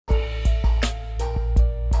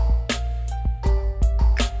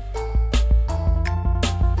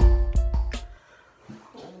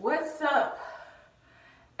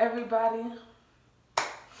everybody.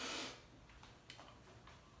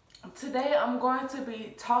 Today I'm going to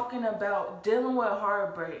be talking about dealing with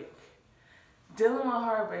heartbreak. Dealing with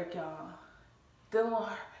heartbreak, y'all. Dealing with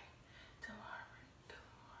heartbreak. Dealing with heartbreak. Dealing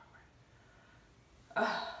with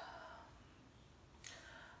heartbreak.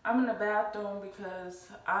 I'm in the bathroom because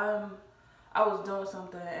I was doing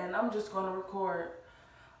something and I'm just gonna record.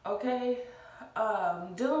 Okay?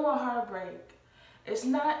 Dealing with heartbreak. It's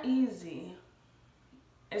not easy.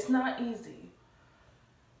 It's not easy.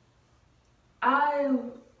 I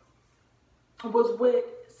was with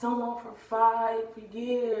someone for 5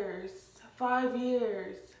 years. 5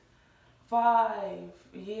 years. 5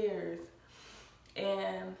 years.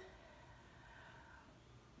 And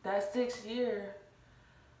that 6th year,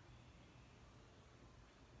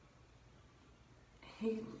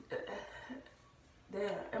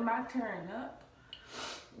 am I tearing up?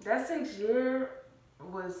 That 6th year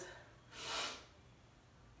was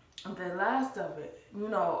the last of it. You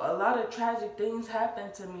know, a lot of tragic things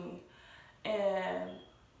happened to me, and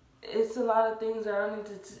it's a lot of things that I need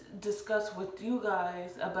to discuss with you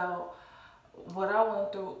guys about what I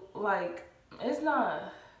went through. Like, it's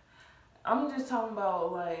not, I'm just talking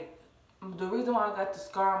about, like, the reason why I got the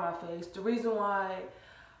scar on my face, the reason why,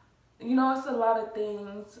 you know, it's a lot of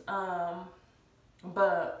things,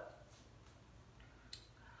 but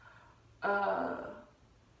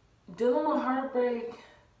dealing with heartbreak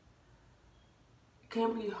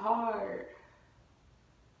can be hard.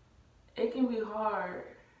 It can be hard.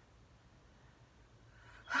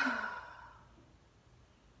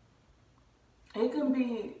 It can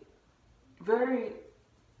be very,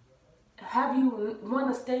 have you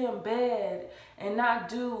want to stay in bed and not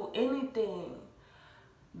do anything.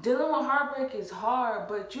 Dealing with heartbreak is hard,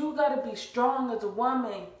 but you gotta be strong as a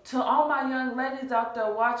woman. To all my young ladies out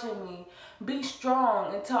there watching me, be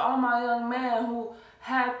strong. And to all my young men who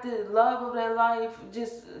had the love of their life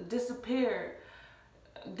just disappear,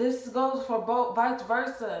 this goes for both, vice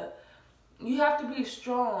versa. You have to be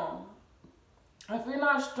strong. If you're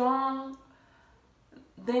not strong,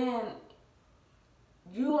 then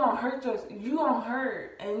you gonna hurt yourself. You gonna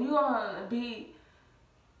hurt, and you gonna be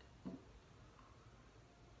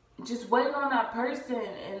just waiting on that person,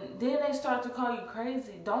 and then they start to call you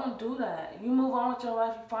crazy. Don't do that. You move on with your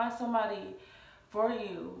life. You find somebody for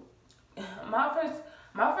you. My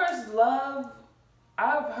first love,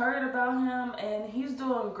 I've heard about him, and he's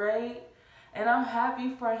doing great, and I'm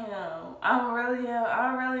happy for him. I really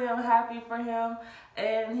am happy for him,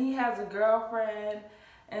 and he has a girlfriend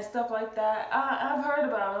and stuff like that. I've heard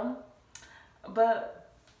about him,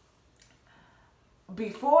 but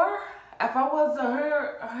before, if I was to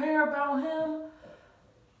hear about him,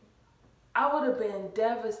 I would have been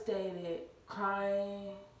devastated,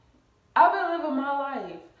 crying. I've been living my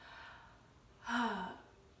life.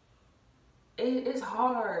 It's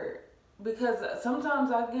hard because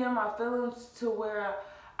sometimes I get in my feelings to where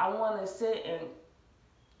I want to sit and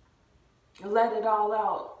let it all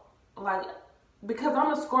out. Like, because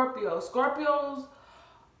I'm a Scorpio. Scorpios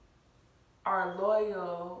are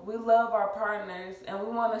loyal. We love our partners, and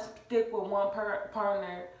we want to stick with one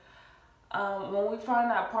partner. When we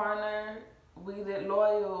find that partner, we get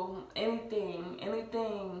loyal. Anything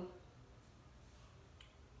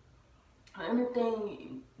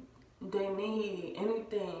they need,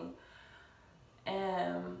 anything.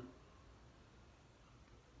 And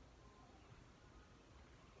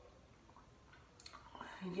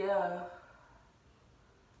yeah,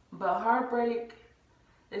 but heartbreak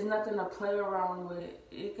is nothing to play around with.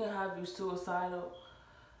 It can have you suicidal.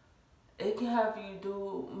 It can have you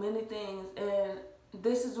do many things, and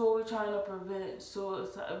this is what we're trying to prevent: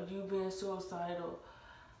 suicide, you being suicidal.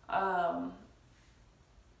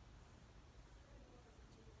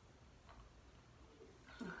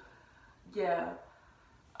 Yeah.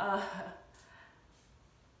 Uh,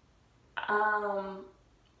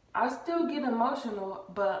 I still get emotional,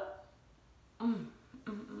 but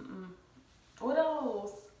what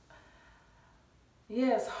else?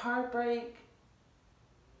 Yes, heartbreak.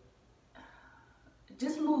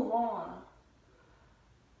 Just move on.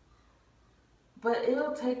 But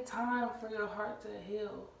it'll take time for your heart to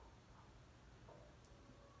heal.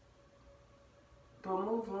 But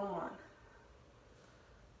move on.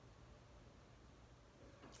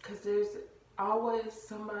 Because there's always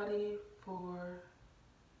somebody for...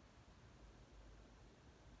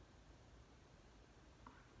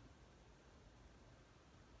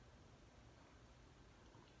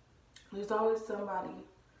 There's always somebody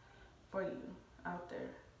for you out there.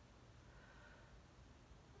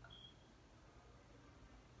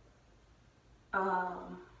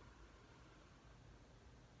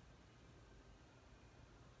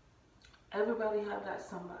 Everybody have that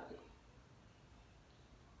somebody.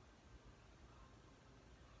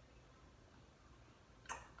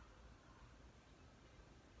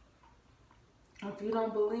 If you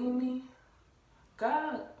don't believe me,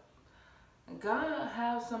 God, God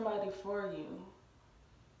have somebody for you.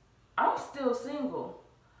 I'm still single,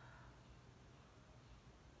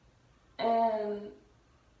 and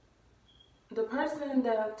the person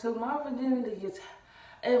that took my virginity is,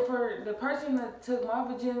 and for the person that took my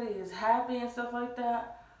virginity is happy and stuff like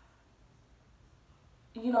that.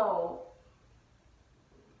 You know,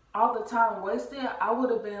 all the time wasted. I would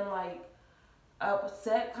have been like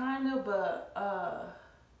upset, kind of, but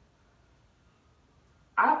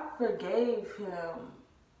I forgave him.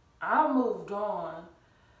 I moved on.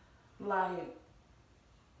 Like,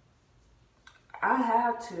 I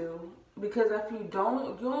had to, because if you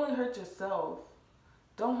don't, you only hurt yourself.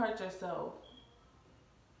 Don't hurt yourself.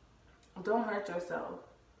 Don't hurt yourself.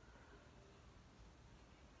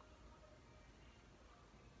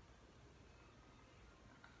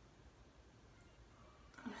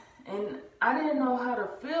 And I didn't know how to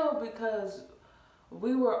feel because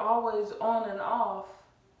we were always on and off.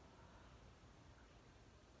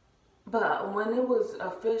 But when it was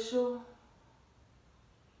official,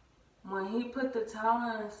 when he put the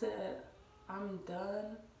towel in and said, I'm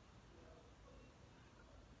done,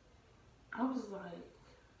 I was like,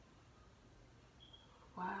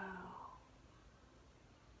 wow,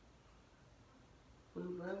 we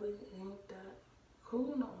really ain't that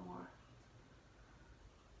cool no more.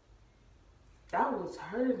 That was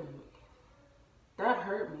hurting me. That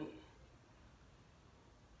hurt me.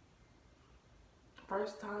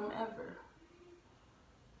 First time ever.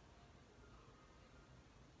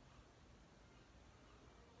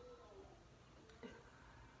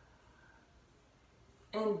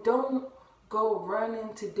 And don't go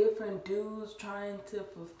running to different dudes trying to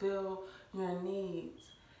fulfill your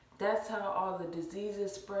needs. That's how all the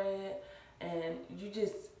diseases spread, and you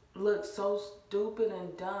just look so stupid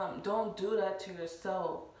and dumb. Don't do that to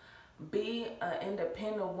yourself. Be an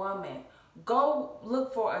independent woman. Go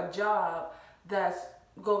look for a job that's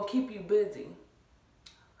gonna keep you busy.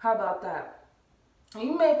 How about that?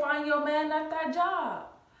 You may find your man at that job.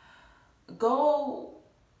 Go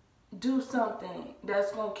do something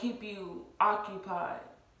that's gonna keep you occupied.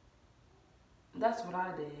 That's what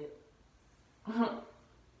I did.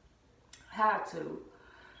 Had to,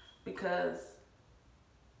 because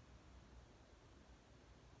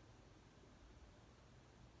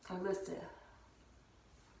listen,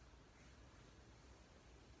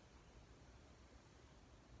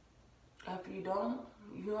 if you don't,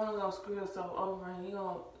 you only gonna screw yourself over, and you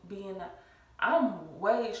gonna be in that. I'm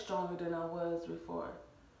way stronger than I was before.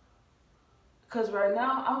 Cause right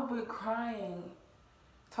now I'll be crying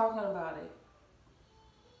talking about it.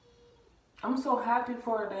 I'm so happy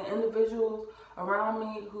for the individuals around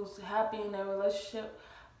me who's happy in their relationship.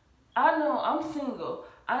 I know I'm single.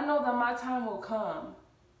 I know that my time will come.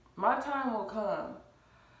 My time will come.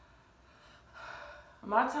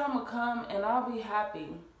 My time will come and I'll be happy.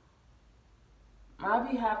 I'll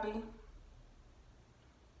be happy.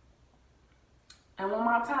 And when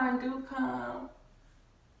my time do come,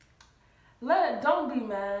 don't be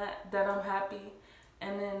mad that I'm happy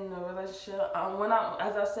and in the relationship.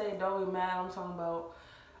 As I say, don't be mad. I'm talking about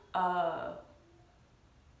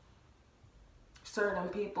certain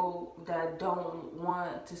people that don't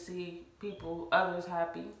want to see others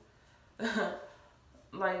happy.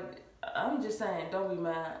 Like, I'm just saying, don't be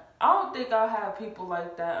mad. I don't think I have people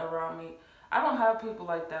like that around me. I don't have people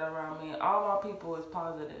like that around me. All my people is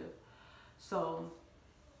positive. So,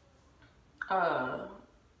 uh,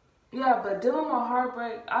 yeah, but dealing with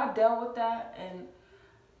heartbreak, I dealt with that, and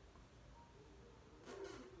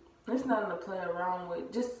it's nothing to play around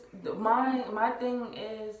with. Just my thing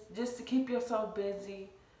is just to keep yourself busy,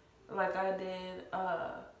 like I did.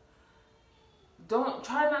 Don't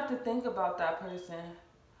try not to think about that person,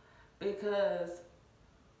 because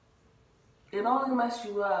it only messes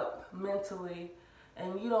you up mentally,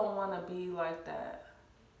 and you don't want to be like that.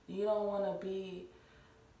 You don't want to be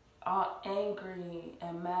all angry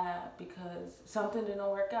and mad because something didn't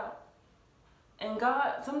work out. And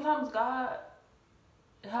sometimes God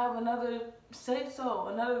have another say so,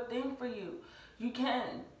 another thing for you. You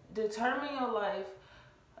can't determine your life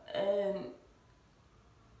and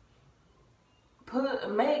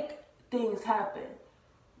make things happen.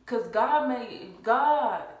 Cause God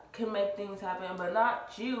can make things happen, but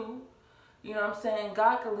not you. You know what I'm saying?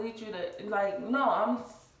 God can lead you to, like, no, I'm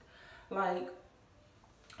like,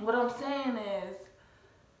 what I'm saying is,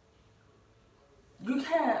 you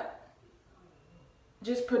can't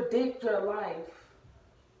just predict your life.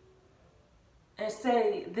 and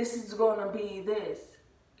say this is going to be this.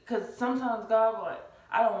 Because sometimes God, like,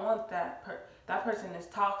 I don't want that. That person is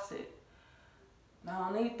toxic. I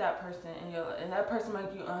don't need that person in your life, and that person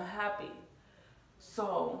make you unhappy.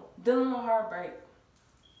 So dealing with heartbreak,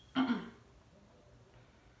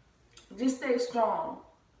 just stay strong.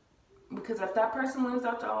 Because if that person leaves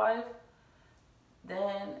out your life,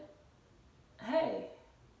 then hey,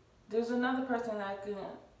 there's another person that can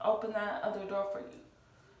open that other door for you.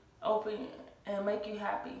 Open and make you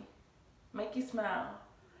happy, make you smile,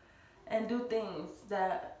 and do things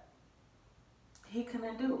that he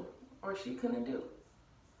couldn't do or she couldn't do.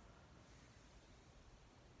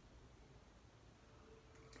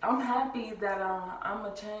 I'm happy that I'm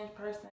a changed person.